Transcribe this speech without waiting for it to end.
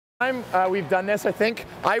We've done this, I think.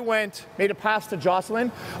 I made a pass to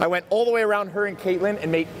Jocelyn. I went all the way around her and Caitlin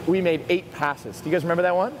and we made 8 passes. Do you guys remember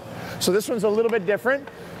that one? So this one's a little bit different.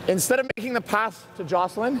 Instead of making the pass to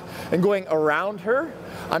Jocelyn and going around her,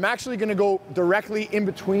 I'm actually gonna go directly in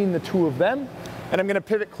between the two of them and I'm gonna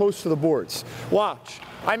pivot close to the boards. Watch.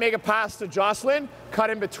 I make a pass to Jocelyn,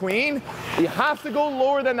 cut in between. You have to go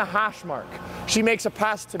lower than the hash mark. She makes a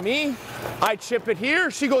pass to me, I chip it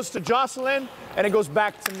here, she goes to Jocelyn, and it goes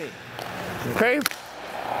back to me, okay?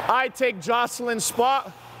 I take Jocelyn's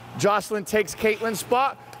spot, Jocelyn takes Caitlin's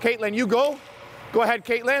spot. Caitlin, you go. Go ahead,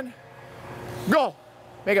 Caitlin. Go.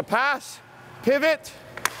 Make a pass, pivot,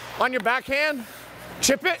 on your backhand,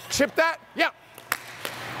 chip it, chip that, yep.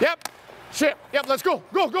 Yep, chip, yep, let's go,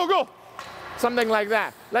 go, go, go. Something like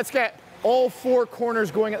that. Let's get all 4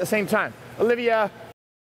 corners going at the same time. Olivia,